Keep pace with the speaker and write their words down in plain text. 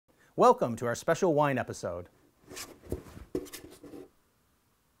Welcome to our special wine episode.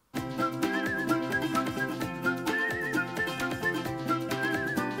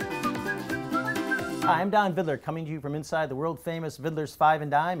 Hi, I'm Don Vidler, coming to you from inside the world-famous Vidler's Five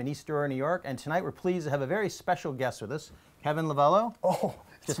and Dime in East Aurora, New York. And tonight we're pleased to have a very special guest with us, Kevin LoVullo. Oh,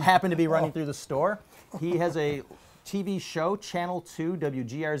 just happened to be running through the store. He has a TV show, Channel 2,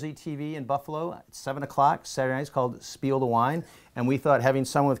 WGRZ-TV in Buffalo, at 7 o'clock Saturday nights, called Spiel the Wine. And we thought, having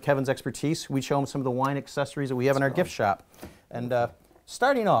someone with Kevin's expertise, we'd show him some of the wine accessories that we have in our gift shop. And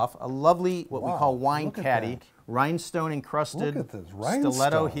starting off, a lovely, what we call wine caddy, rhinestone encrusted, look at this rhinestone.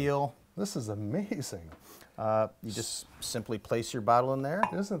 Stiletto heel. This is amazing. You just simply place your bottle in there.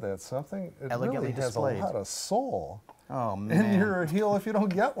 Isn't that something? It elegantly really has displayed. a lot of soul In your heel if you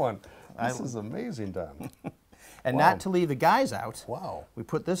don't get one. This is amazing, Don. And not to leave the guys out, we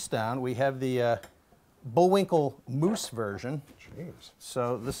put this down. We have the Bullwinkle Moose version. Jeez.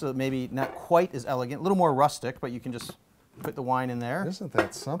 So this is maybe not quite as elegant, a little more rustic, but you can just put the wine in there. Isn't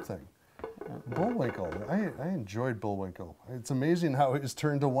that something? Bullwinkle. I enjoyed Bullwinkle. It's amazing how it has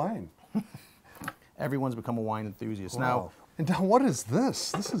turned to wine. Everyone's become a wine enthusiast. Wow. Now, and now what is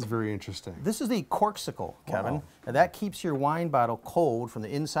this? This is very interesting. this is the corksicle, Kevin. Wow. Now that keeps your wine bottle cold from the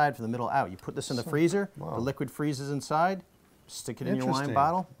inside, from the middle out. You put this in the freezer, the liquid freezes inside, stick it in your wine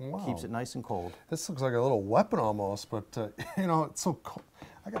bottle, keeps it nice and cold. This looks like a little weapon almost, but you know, it's so cold.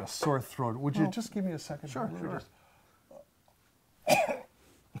 I got a sore throat. Would you just give me a second? Sure, sure.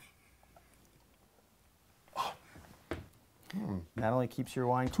 Not only keeps your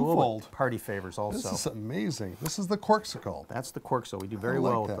wine cool, but party favors also. This is amazing. This is the corksicle. That's the corksicle. We do very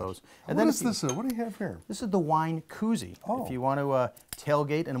well with those. And what is this? What do you have here? This is the wine koozie. Oh. If you want to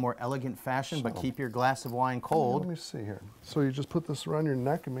tailgate in a more elegant fashion, but keep your glass of wine cold. Let me see here. So you just put this around your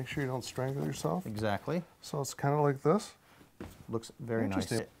neck and make sure you don't strangle yourself? Exactly. So it's kind of like this? Looks very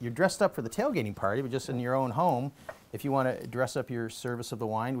nice. You're dressed up for the tailgating party, but just in your own home. If you want to dress up your service of the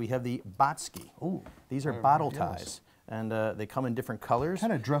wine, we have the Botsky. Ooh. These are bottle ties. And they come in different colors.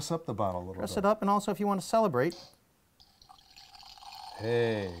 Kind of dress up the bottle a little bit. Dress it up, and also if you want to celebrate.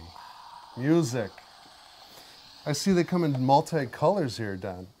 Hey, music. I see they come in multi-colors here,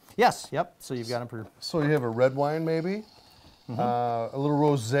 Don. Yes, yep. So you've got them for... So you have a red wine maybe, a little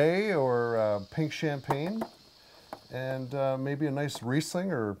rosé or pink champagne, and maybe a nice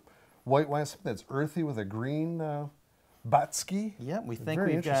Riesling or white wine, something that's earthy with a green Botsky? Yeah, we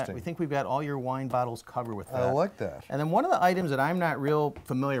think we've got all your wine bottles covered with that. I like that. And then one of the items that I'm not real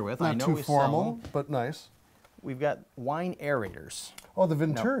familiar with, I know too we formal, sell them, but nice. We've got wine aerators. Oh, the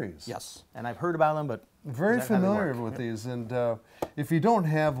Venturis. Yes, and I've heard about them, but very familiar with these. And if you don't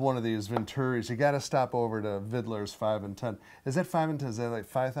have one of these Venturis, you got to stop over to Vidler's 5 and 10. Is that 5 and 10? Is that like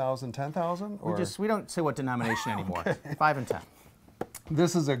 5,000, 10,000? We don't say what denomination anymore. 5 and 10.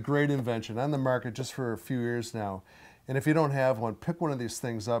 This is a great invention on the market just for a few years now. And if you don't have one, pick one of these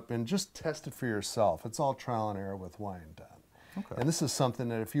things up and just test it for yourself. It's all trial and error with wine, Don. Okay. And this is something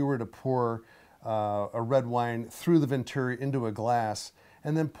that if you were to pour a red wine through the Venturi into a glass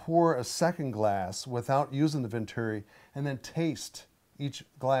and then pour a second glass without using the Venturi and then taste each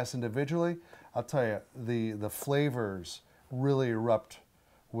glass individually, I'll tell you, the flavors really erupt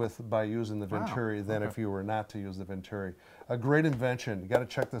by using the Venturi than if you were not to use the Venturi. A great invention. You got to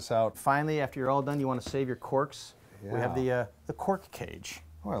check this out. Finally, after you're all done, you want to save your corks. Yeah. We have the cork cage.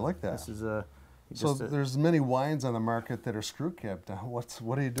 Oh, I like that. This is so there's many wines on the market that are screw capped.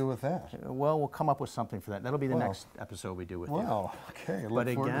 What do you do with that? Well, we'll come up with something for that. That'll be the next episode we do with you. Wow. Okay. But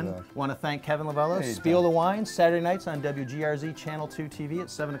again, want to thank Kevin LoVullo. Spiel the Wine, Saturday nights on WGRZ Channel 2 TV at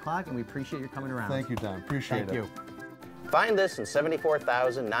 7 o'clock, and we appreciate your coming around. Thank you, Don. Appreciate it. Thank you. Find this and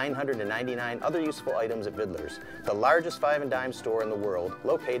 74,999 other useful items at Vidler's, the largest 5 and dime store in the world,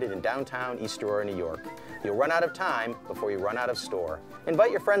 located in downtown East Aurora, New York. You'll run out of time before you run out of store.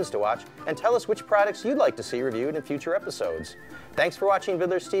 Invite your friends to watch and tell us which products you'd like to see reviewed in future episodes. Thanks for watching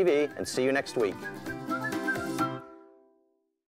Vidler's TV, and see you next week.